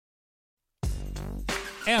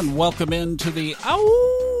And welcome into the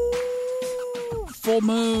full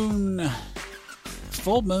moon.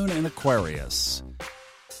 Full moon in Aquarius.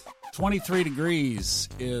 23 degrees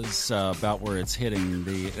is about where it's hitting.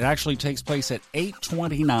 It actually takes place at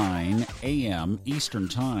 8:29 a.m. Eastern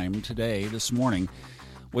Time today, this morning.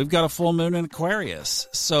 We've got a full moon in Aquarius.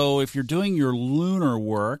 So if you're doing your lunar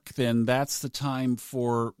work, then that's the time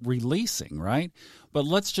for releasing, right? But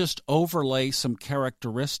let's just overlay some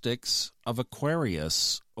characteristics of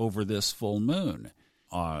Aquarius over this full moon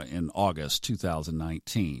in August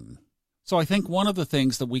 2019. So I think one of the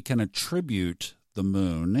things that we can attribute the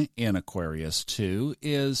moon in Aquarius to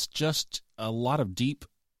is just a lot of deep,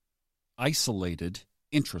 isolated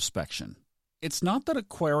introspection. It's not that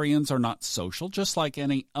Aquarians are not social, just like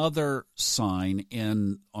any other sign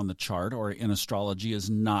on the chart or in astrology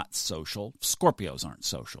is not social. Scorpios aren't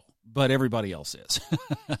social, but everybody else is.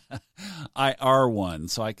 I are one,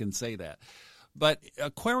 so I can say that. But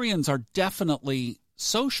Aquarians are definitely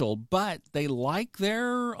social, but they like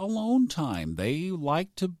their alone time. They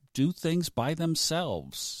like to do things by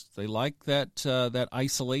themselves. They like that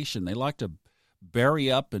isolation. They like to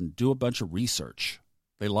bury up and do a bunch of research.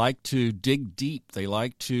 They like to dig deep. They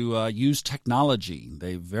like to use technology.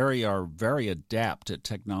 They are very adept at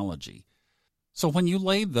technology. So when you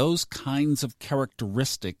lay those kinds of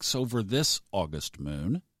characteristics over this August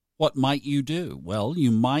moon, what might you do? Well,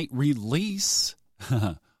 you might release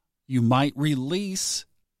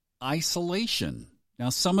isolation. Now,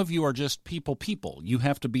 some of you are just people. You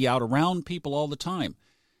have to be out around people all the time.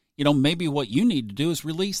 You know, maybe what you need to do is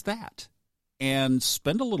release that and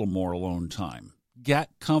spend a little more alone time.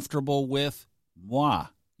 Get comfortable with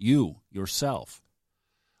yourself.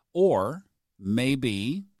 Or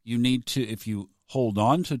maybe you need to, if you hold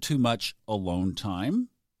on to too much alone time,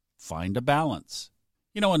 find a balance.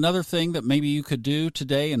 You know, another thing that maybe you could do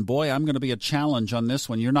today, and boy, I'm going to be a challenge on this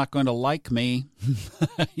one. You're not going to like me.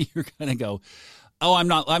 You're going to go, I'm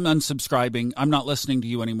unsubscribing. I'm not listening to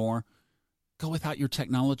you anymore. Go without your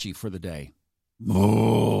technology for the day.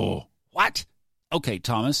 Oh, what? Okay,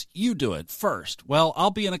 Thomas, you do it first. Well,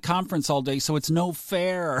 I'll be in a conference all day, so it's no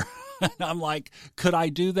fair. I'm like, could I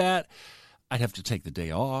do that? I'd have to take the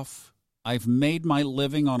day off. I've made my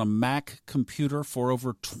living on a Mac computer for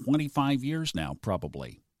over 25 years now,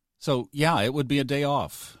 probably. So, yeah, it would be a day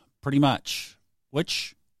off, pretty much,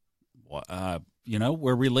 which,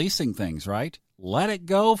 we're releasing things, right? Let it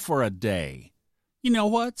go for a day. You know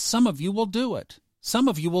what? Some of you will do it. Some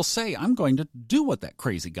of you will say, I'm going to do what that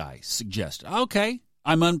crazy guy suggested. Okay,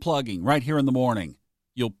 I'm unplugging right here in the morning.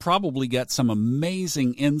 You'll probably get some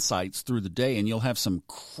amazing insights through the day, and you'll have some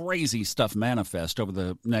crazy stuff manifest over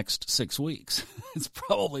the next 6 weeks. It's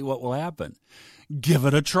probably what will happen. Give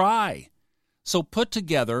it a try. So put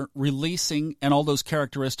together releasing and all those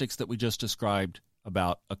characteristics that we just described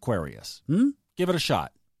about Aquarius. Give it a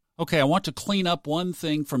shot. Okay, I want to clean up one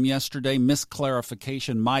thing from yesterday,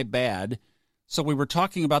 misclarification, my bad. So we were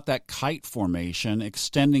talking about that kite formation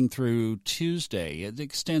extending through Tuesday. It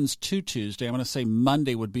extends to Tuesday. I'm going to say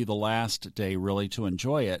Monday would be the last day really to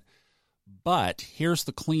enjoy it. But here's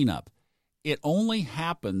the cleanup. It only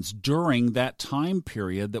happens during that time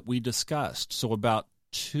period that we discussed. So about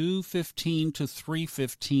 2:15 to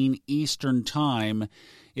 3:15 Eastern Time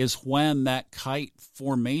is when that kite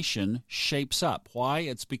formation shapes up. Why?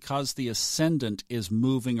 It's because the ascendant is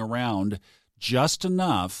moving around just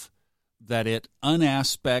enough that it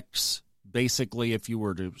unaspects, basically, if you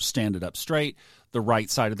were to stand it up straight, the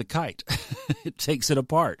right side of the kite. It takes it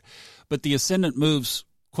apart. But the ascendant moves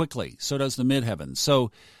quickly, so does the midheaven.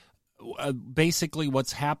 So basically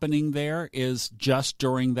what's happening there is just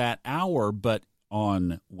during that hour, but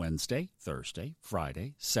on Wednesday, Thursday,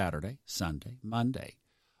 Friday, Saturday, Sunday, Monday.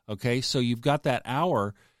 Okay, so you've got that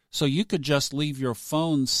hour. So you could just leave your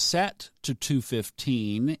phone set to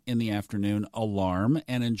 2:15 in the afternoon alarm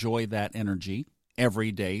and enjoy that energy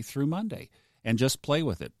every day through Monday and just play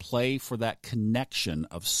with it. Play for that connection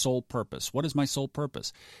of soul purpose. What is my soul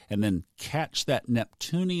purpose? And then catch that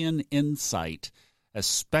Neptunian insight,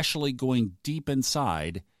 especially going deep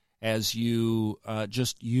inside as you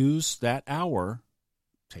just use that hour.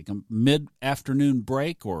 Take a mid-afternoon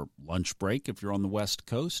break or lunch break if you're on the West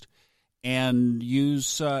Coast. And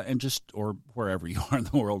use, or wherever you are in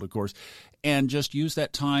the world, of course, and just use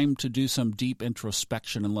that time to do some deep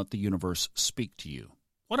introspection and let the universe speak to you.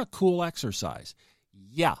 What a cool exercise.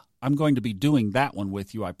 Yeah, I'm going to be doing that one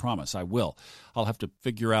with you, I promise. I will. I'll have to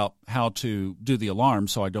figure out how to do the alarm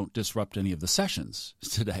so I don't disrupt any of the sessions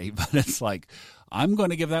today, but it's like, I'm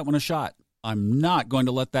going to give that one a shot. I'm not going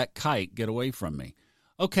to let that kite get away from me.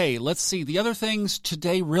 Okay, let's see. The other things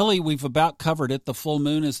today, really, we've about covered it. The full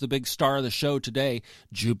moon is the big star of the show today.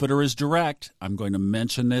 Jupiter is direct. I'm going to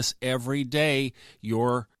mention this every day.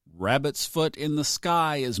 Your rabbit's foot in the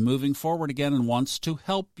sky is moving forward again and wants to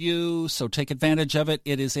help you, so take advantage of it.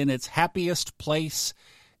 It is in its happiest place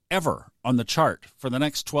ever on the chart for the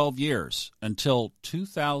next 12 years until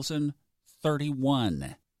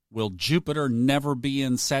 2031. Will Jupiter never be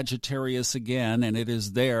in Sagittarius again? And it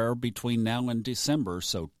is there between now and December,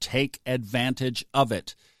 so take advantage of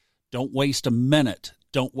it. Don't waste a minute.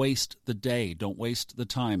 Don't waste the day. Don't waste the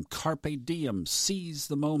time. Carpe diem. Seize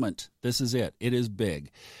the moment. This is it. It is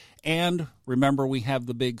big. And remember, we have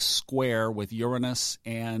the big square with Uranus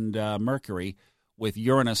and Mercury, with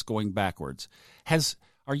Uranus going backwards.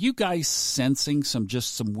 Are you guys sensing some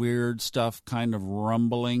weird stuff kind of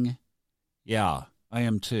rumbling? Yeah, I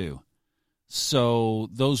am too. So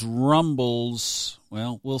those rumbles,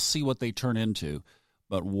 well, we'll see what they turn into.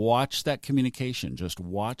 But watch that communication. Just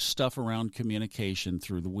watch stuff around communication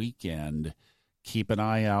through the weekend. Keep an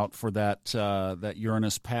eye out for that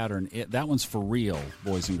Uranus pattern. That one's for real,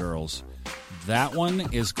 boys and girls. That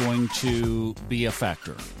one is going to be a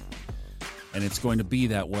factor. And it's going to be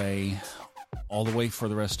that way all the way for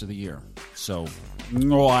the rest of the year. So,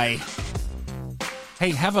 hey,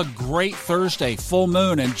 have a great Thursday, full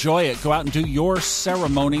moon. Enjoy it. Go out and do your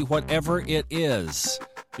ceremony, whatever it is.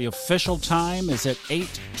 The official time is at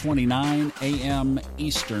 8:29 a.m.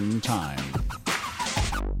 Eastern Time.